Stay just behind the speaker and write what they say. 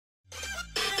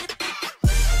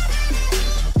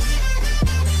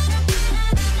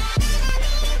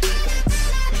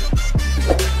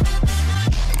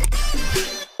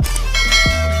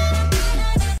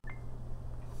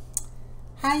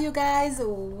you guys,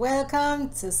 welcome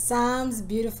to Sam's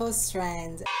Beautiful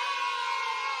Strands.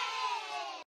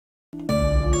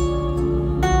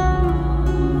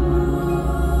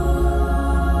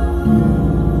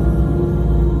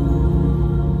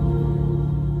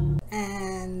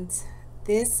 And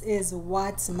this is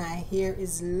what my hair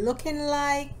is looking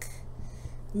like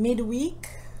midweek,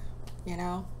 you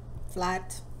know,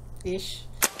 flat-ish.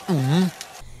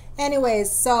 Anyways,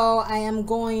 so I am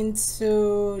going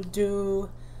to do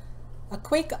a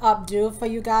quick updo for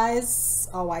you guys.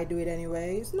 Oh, I do it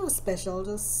anyway. It's no special,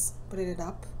 just put it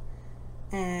up.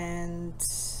 And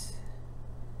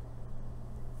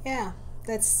yeah,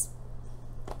 let's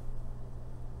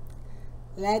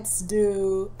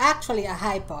do actually a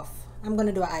high puff. I'm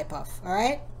gonna do a high puff, all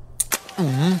right?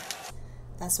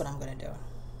 That's what I'm gonna do.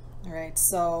 All right,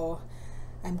 so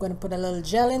I'm gonna put a little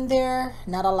gel in there,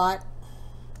 not a lot.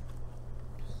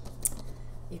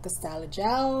 Eco style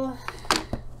gel.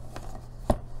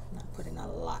 Not putting a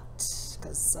lot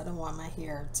because I don't want my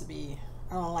hair to be,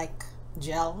 I don't like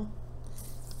gel.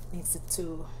 Makes it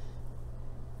too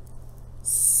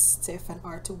stiff and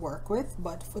hard to work with.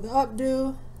 But for the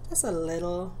updo, just a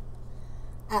little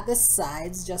at the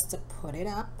sides just to put it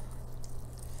up.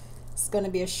 It's gonna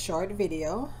be a short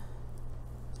video.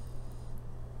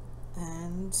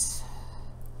 And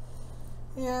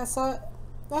yeah, so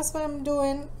that's what I'm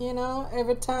doing, you know,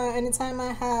 anytime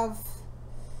I have,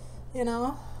 you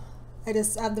know, I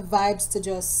just have the vibes to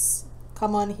just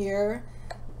come on here.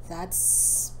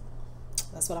 That's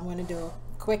what I'm gonna do.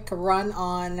 Quick run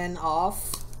on and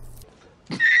off.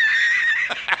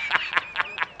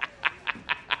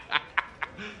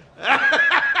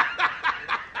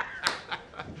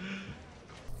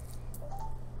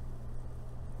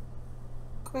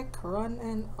 Quick run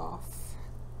and off.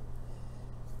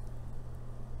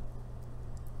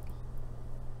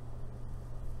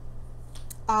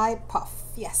 Eye puff,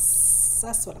 yes,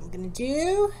 that's what I'm gonna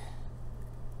do.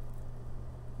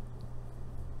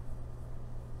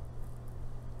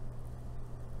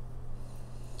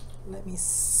 Let me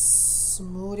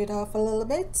smooth it off a little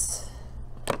bit.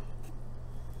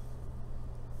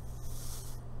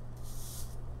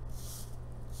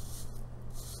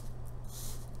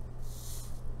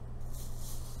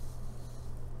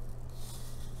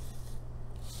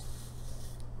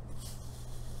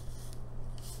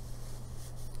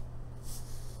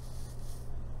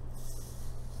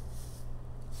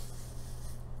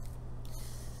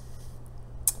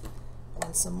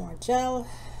 And some more gel.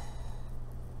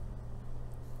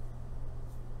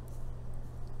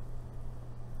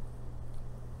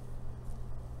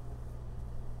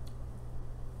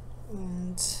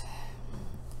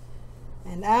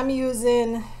 And I'm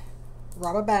using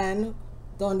rubber band.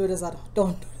 Don't do this at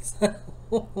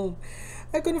home.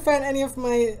 I couldn't find any of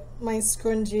my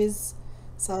scrunchies,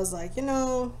 so I was like, you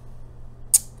know,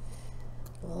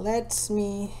 let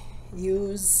me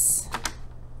use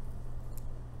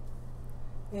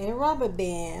a rubber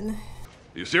band.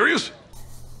 Are you serious?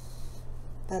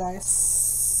 That I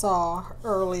saw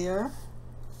earlier,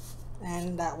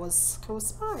 and that was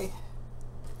close by.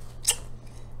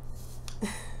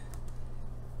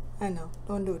 I know,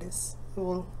 don't do this. It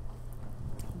will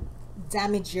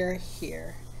damage your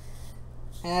hair.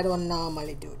 And I don't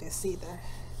normally do this either.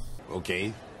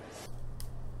 Okay.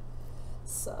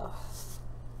 So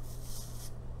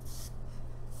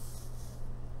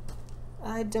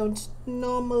I don't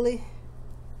normally.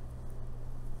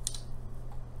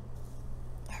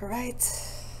 All right.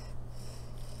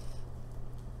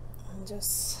 I'm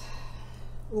just,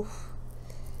 oof,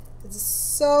 it's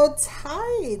so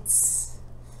tight.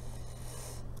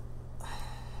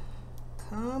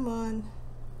 Come on.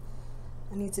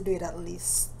 I need to do it at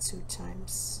least 2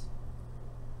 times.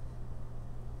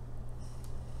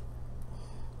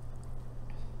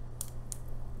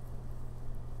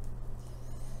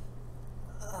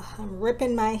 I'm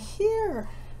ripping my hair.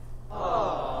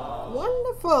 Aww.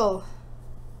 Wonderful.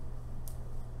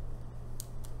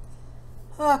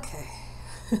 Okay.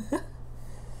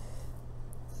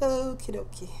 Okie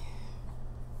dokie.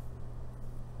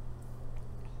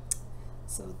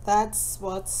 So that's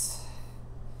what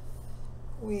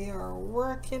we are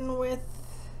working with.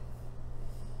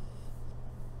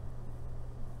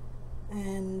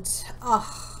 And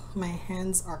my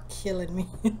hands are killing me.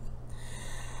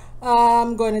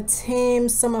 I'm going to tame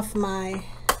some of my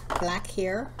black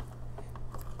hair.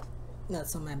 Not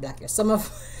some of my black hair, some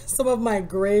of my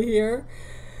gray hair,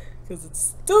 because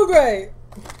it's too gray.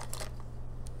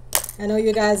 I know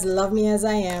you guys love me as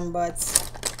I am, but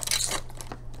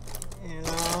you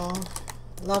know,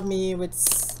 love me with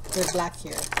black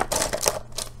hair.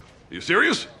 Are you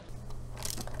serious?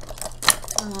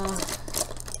 All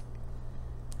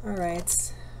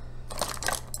right,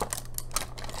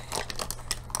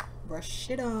 brush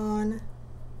it on.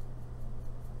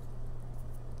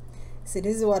 See,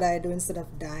 this is what I do instead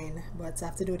of dyeing, but I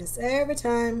have to do this every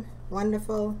time.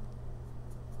 Wonderful.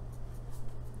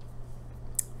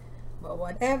 But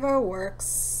whatever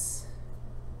works.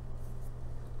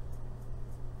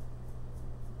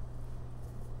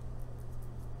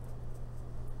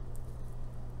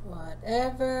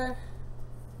 Whatever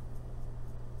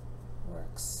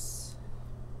works.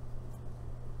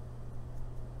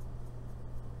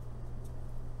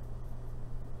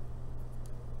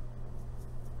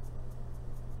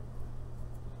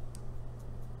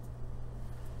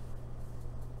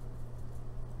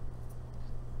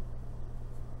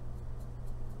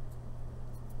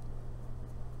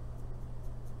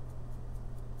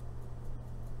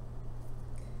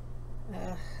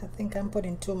 I think I'm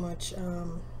putting too much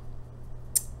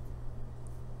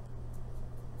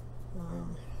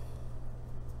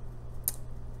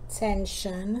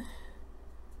tension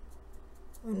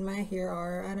on my hair,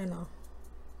 or I don't know.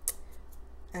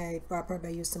 I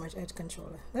probably use too much edge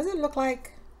controller. Does it look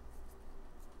like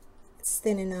it's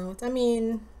thinning out? I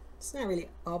mean, it's not really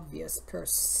obvious per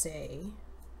se.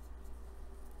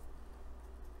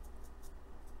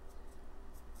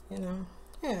 You know,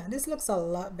 yeah, this looks a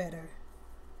lot better.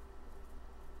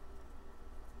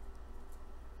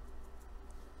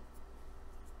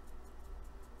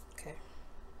 Okay.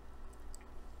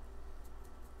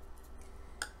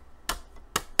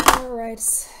 All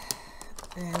right.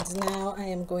 And now I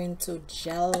am going to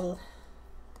gel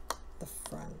the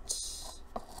front.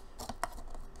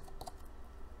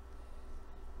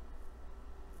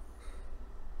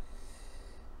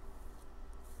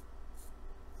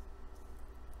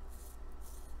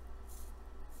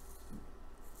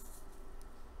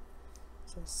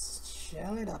 Just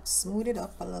gel it up, smooth it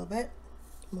up a little bit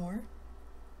more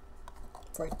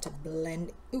for it to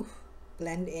blend in.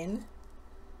 Blend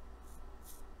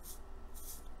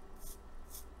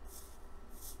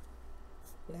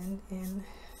in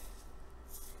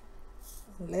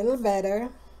a little better.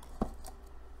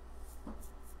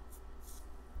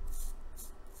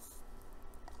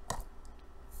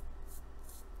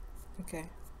 Okay,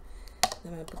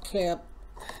 I'm going to clear up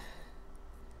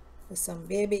with some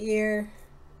baby ear.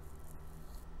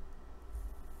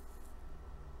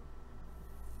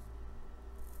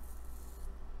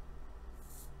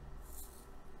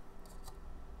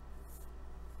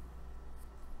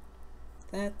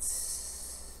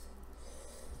 That's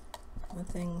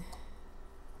nothing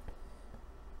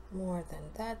more than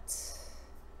that.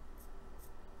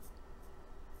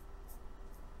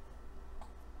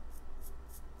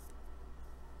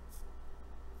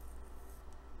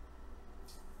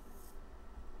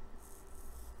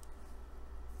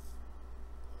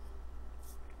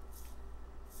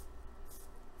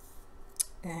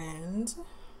 And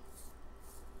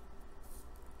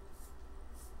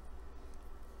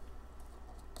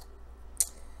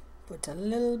put a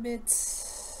little bit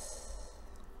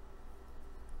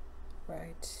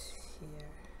right here.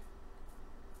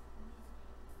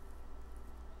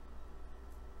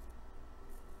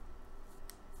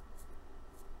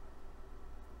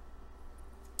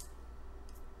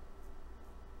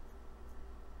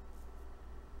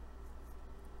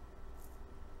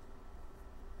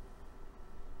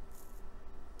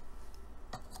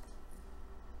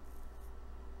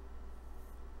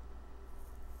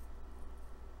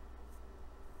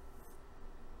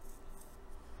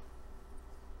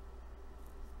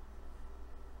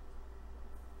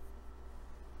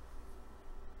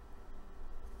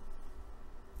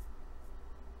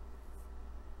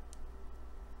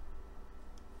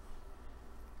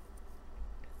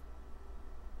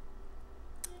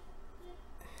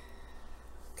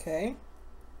 Okay.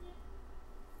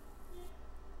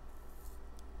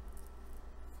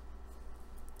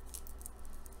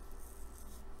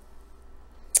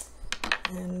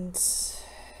 And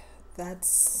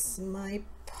that's my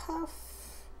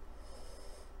puff.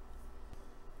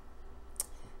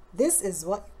 This is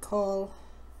what you call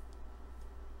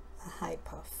a high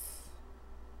puff.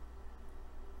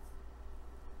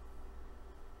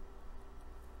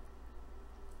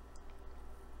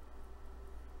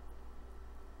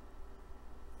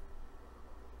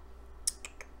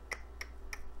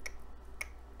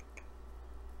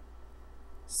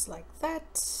 Just like that.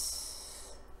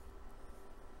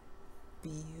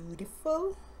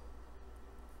 Beautiful.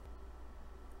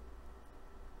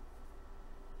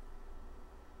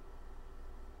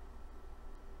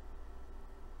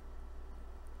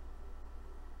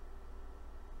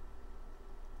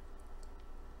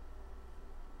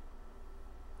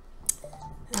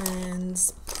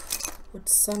 and put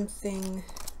something,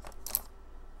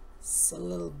 it's a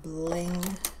little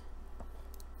bling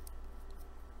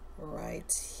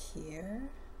right here.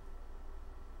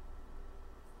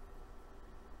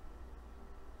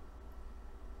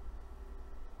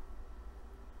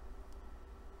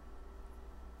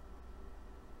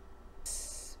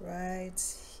 Right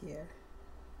here.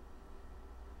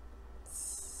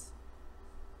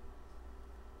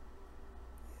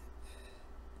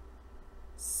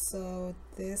 So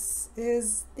this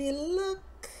is the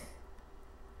look.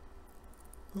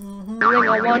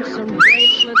 I want some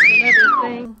bracelets and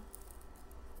everything.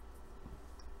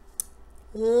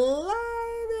 Love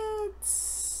it.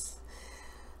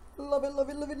 Love it, love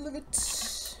it, love it, love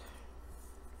it.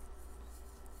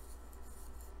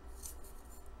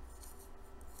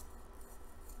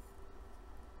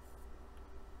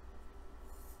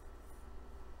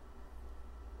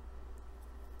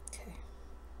 Okay.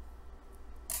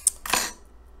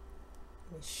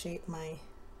 Let me shape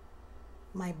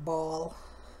my ball.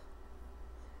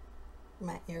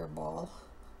 My ear ball.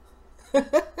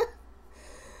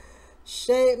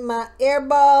 Shape my ear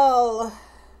ball.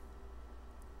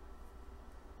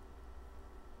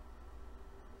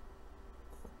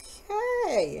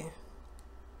 Okay.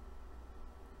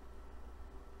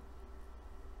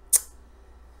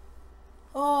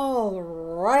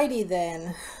 Alrighty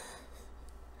then.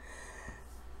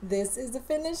 This is the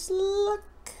finished look.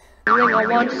 I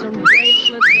want some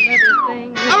bracelets and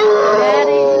everything.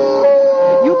 Daddy,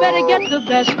 you better get the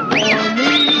best for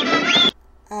me.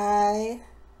 I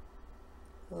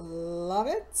love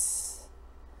it.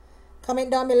 Comment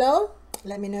down below.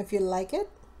 Let me know if you like it.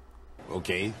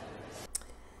 Okay.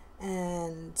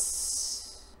 And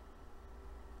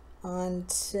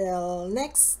until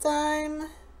next time,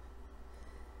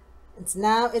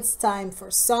 it's time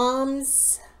for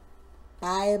Psalms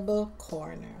Bible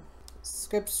Corner.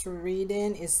 Scripture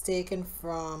reading is taken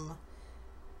from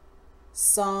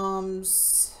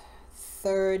Psalms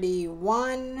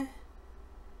 31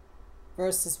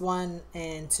 verses 1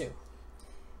 and 2.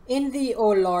 In thee, O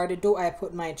Lord, do I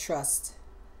put my trust.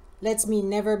 Let me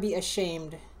never be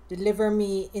ashamed. Deliver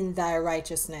me in thy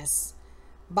righteousness.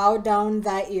 Bow down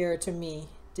thy ear to me.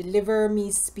 Deliver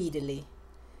me speedily.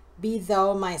 Be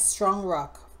thou my strong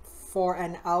rock, for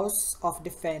an house of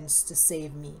defense to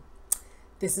save me.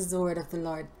 This is the word of the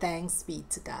Lord. Thanks be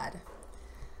to God.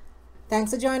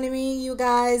 Thanks for joining me, you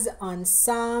guys, on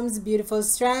Psalms Beautiful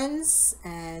Strands.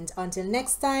 And until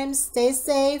next time, stay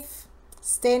safe,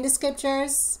 stay in the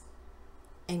scriptures,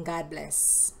 and God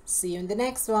bless. See you in the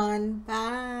next one.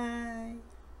 Bye.